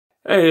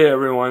Hey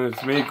everyone,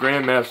 it's me,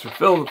 Grandmaster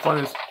Phil, the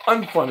funniest,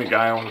 unfunny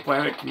guy on the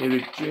planet,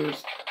 comedic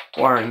genius,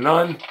 barring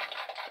none.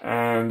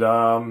 And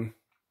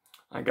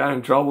I got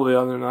in trouble the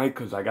other night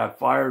because I got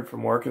fired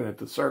from working at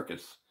the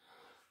circus.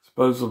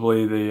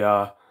 Supposedly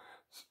the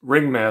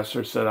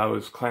ringmaster said I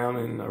was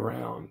clowning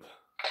around.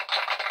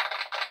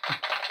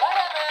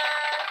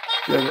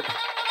 Get it?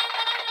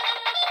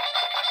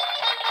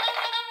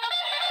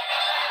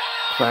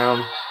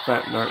 Clown,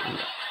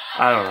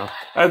 I don't know.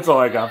 That's all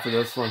I got for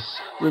this one.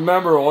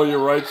 Remember, all your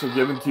rights are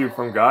given to you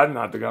from God,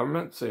 not the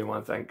government. So you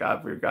want to thank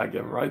God for your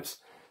God-given rights.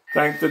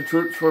 Thank the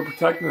troops for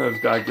protecting those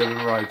God-given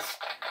rights.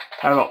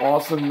 Have an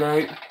awesome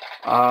night.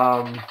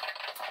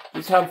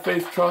 Just have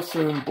faith, trust,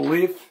 and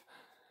belief.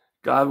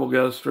 God will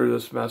get us through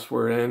this mess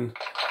we're in.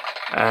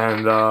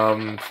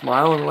 And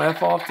smile and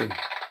laugh often.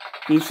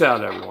 Peace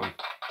out, everyone.